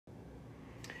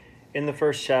In the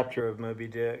first chapter of Moby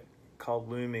Dick, called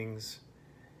Loomings,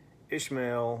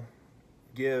 Ishmael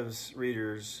gives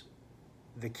readers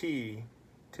the key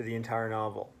to the entire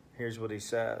novel. Here's what he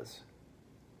says.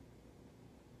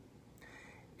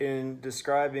 In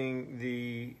describing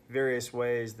the various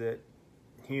ways that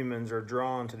humans are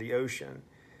drawn to the ocean,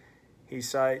 he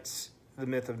cites the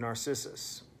myth of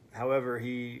Narcissus. However,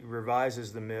 he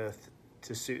revises the myth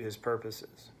to suit his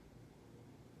purposes.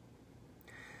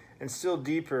 And still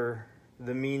deeper,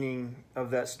 the meaning of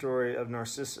that story of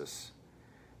Narcissus,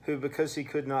 who, because he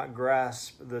could not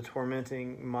grasp the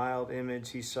tormenting, mild image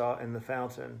he saw in the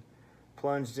fountain,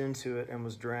 plunged into it and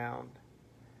was drowned.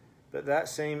 But that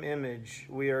same image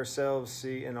we ourselves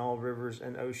see in all rivers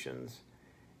and oceans.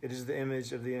 It is the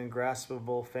image of the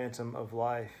ungraspable phantom of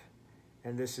life,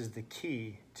 and this is the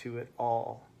key to it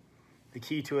all. The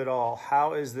key to it all.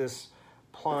 How is this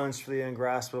plunge for the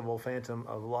ungraspable phantom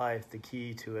of life the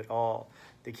key to it all?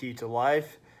 The key to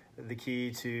life, the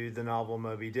key to the novel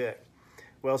Moby Dick.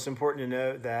 Well, it's important to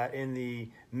note that in the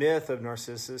myth of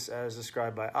Narcissus, as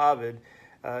described by Ovid,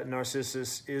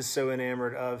 Narcissus is so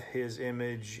enamored of his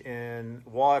image in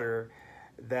water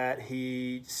that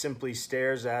he simply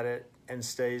stares at it and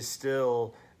stays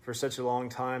still for such a long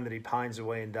time that he pines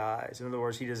away and dies. In other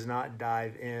words, he does not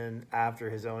dive in after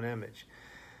his own image.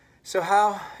 So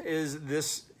how is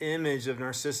this image of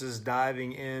Narcissus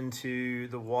diving into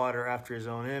the water after his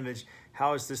own image?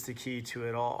 How is this the key to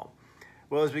it all?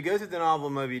 Well, as we go through the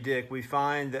novel Moby Dick, we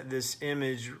find that this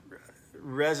image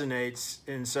resonates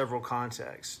in several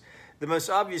contexts. The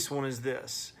most obvious one is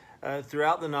this.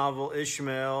 Throughout the novel,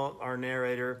 Ishmael, our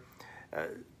narrator,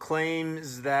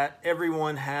 claims that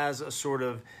everyone has a sort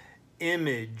of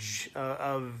image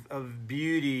of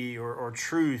beauty or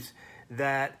truth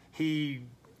that he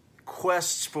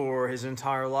quests for his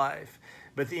entire life.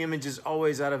 But the image is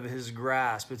always out of his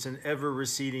grasp. It's an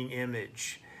ever-receding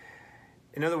image.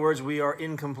 In other words, we are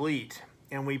incomplete,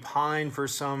 and we pine for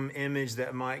some image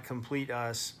that might complete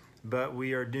us, but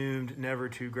we are doomed never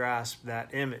to grasp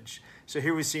that image. So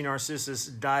here we see Narcissus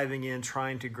diving in,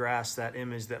 trying to grasp that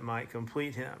image that might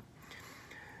complete him.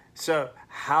 So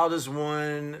how does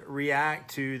one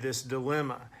react to this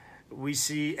dilemma? We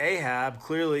see Ahab,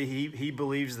 clearly he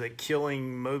believes that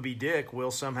killing Moby Dick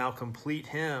will somehow complete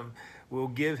him, will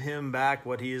give him back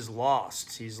what he has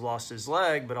lost. He's lost his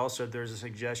leg, but also there's a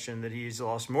suggestion that he's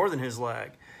lost more than his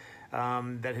leg,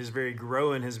 that his very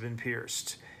groin has been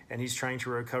pierced, and he's trying to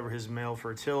recover his male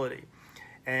fertility.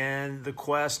 And the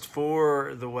quest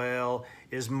for the whale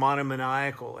is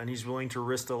monomaniacal, and he's willing to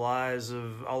risk the lives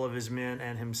of all of his men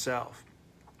and himself.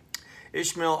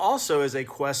 Ishmael also is a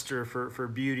quester for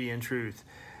beauty and truth,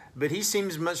 but he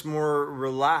seems much more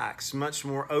relaxed, much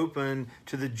more open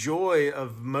to the joy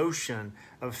of motion,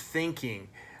 of thinking,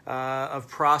 of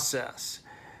process.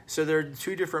 So there are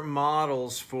two different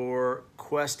models for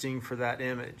questing for that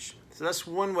image. So that's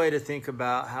one way to think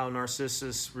about how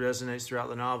Narcissus resonates throughout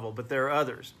the novel, but there are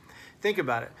others. Think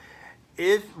about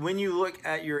it. When you look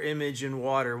at your image in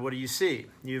water, what do you see?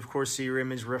 You, of course, see your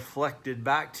image reflected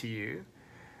back to you,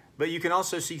 but you can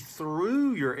also see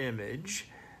through your image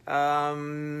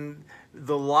the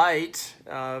light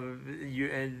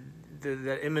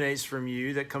that emanates from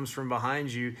you, that comes from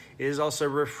behind you, is also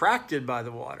refracted by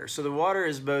the water. So the water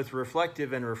is both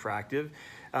reflective and refractive.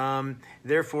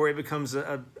 Therefore, it becomes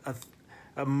a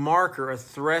marker, a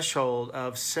threshold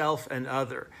of self and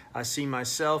other. I see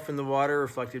myself in the water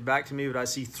reflected back to me, but I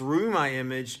see through my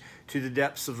image to the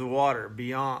depths of the water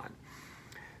beyond.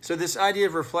 So this idea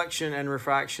of reflection and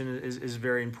refraction is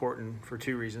very important for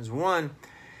two reasons. One,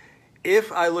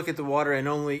 if I look at the water and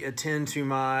only attend to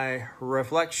my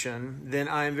reflection, then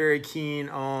I am very keen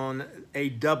on a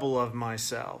double of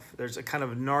myself. There's a kind of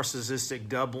narcissistic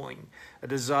doubling, a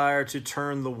desire to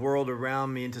turn the world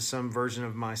around me into some version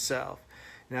of myself.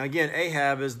 Now again,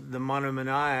 Ahab is the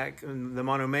monomaniac,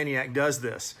 does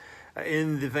this.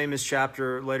 In the famous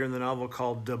chapter later in the novel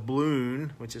called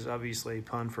Doubloon, which is obviously a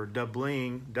pun for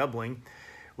doubling,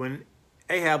 when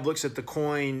Ahab looks at the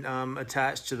coin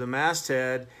attached to the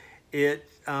masthead, it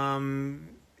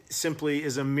simply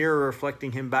is a mirror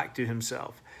reflecting him back to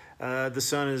himself. The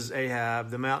sun is Ahab,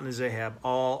 the mountain is Ahab,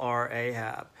 all are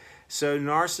Ahab. So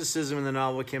narcissism in the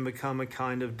novel can become a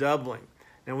kind of doubling.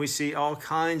 And we see all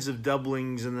kinds of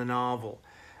doublings in the novel.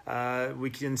 We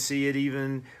can see it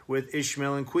even with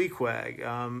Ishmael and Queequeg,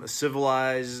 a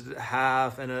civilized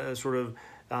half and a sort of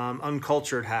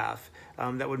uncultured half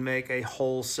that would make a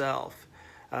whole self.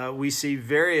 We see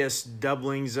various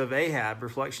doublings of Ahab,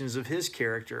 reflections of his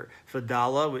character.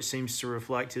 Fadalla, which seems to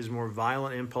reflect his more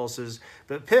violent impulses,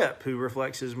 but Pip, who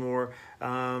reflects his more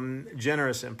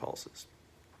generous impulses.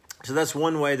 So that's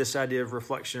one way this idea of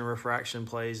reflection and refraction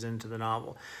plays into the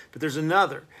novel. But there's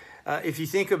another. If you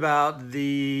think about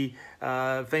the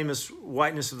famous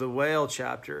whiteness of the whale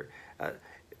chapter,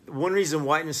 one reason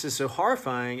whiteness is so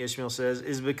horrifying, Ishmael says,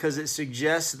 is because it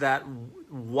suggests that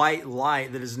white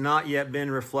light that has not yet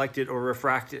been reflected or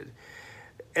refracted.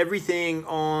 Everything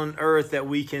on earth that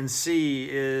we can see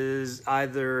is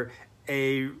either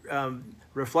a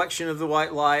reflection of the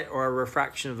white light or a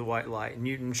refraction of the white light.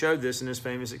 Newton showed this in his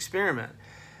famous experiment.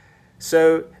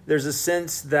 So there's a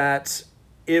sense that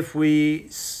if we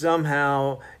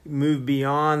somehow move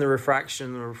beyond the refraction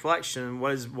and the reflection,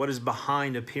 what is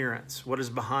behind appearance? What is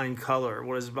behind color?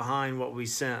 What is behind what we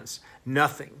sense?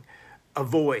 Nothing. A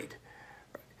void.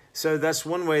 So that's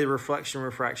one way the reflection and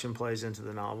refraction plays into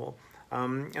the novel.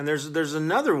 And there's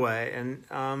another way, and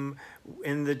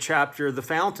in the chapter The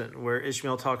Fountain, where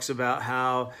Ishmael talks about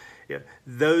how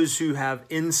those who have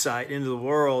insight into the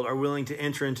world are willing to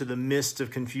enter into the mist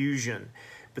of confusion.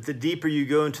 But the deeper you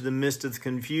go into the mist of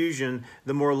confusion,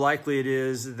 the more likely it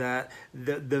is that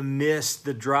the mist,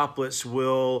 the droplets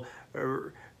will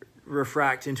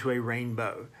refract into a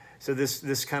rainbow. So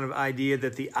this kind of idea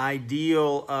that the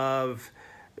ideal of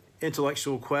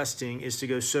intellectual questing is to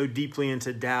go so deeply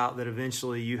into doubt that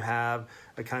eventually you have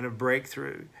a kind of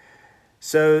breakthrough.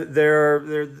 So there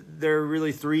are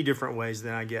really three different ways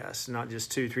then, I guess, not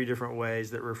just two, three different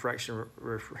ways that reflection,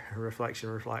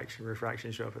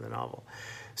 refraction show up in the novel.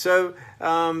 So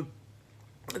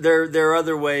there are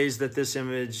other ways that this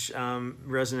image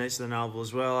resonates in the novel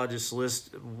as well. I'll just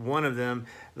list one of them,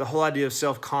 the whole idea of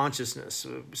self-consciousness.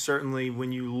 Certainly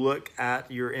when you look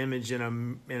at your image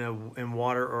in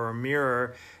water or a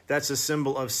mirror, that's a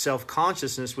symbol of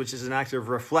self-consciousness, which is an act of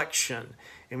reflection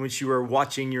in which you are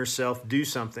watching yourself do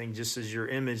something, just as your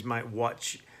image might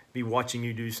be watching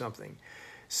you do something.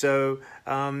 So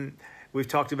we've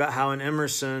talked about how in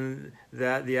Emerson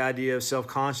that the idea of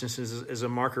self-consciousness is a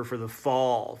marker for the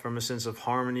fall, from a sense of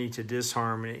harmony to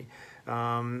disharmony,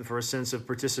 for a sense of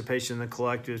participation in the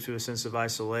collective to a sense of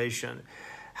isolation.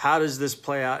 How does this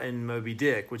play out in Moby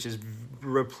Dick, which is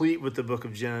replete with the book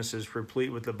of Genesis,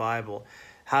 replete with the Bible?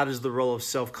 How does the role of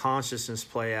self-consciousness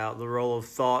play out, the role of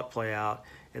thought play out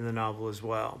in the novel as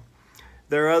well?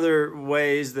 There are other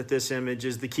ways that this image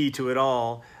is the key to it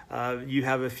all. You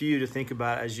have a few to think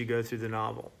about as you go through the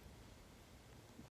novel.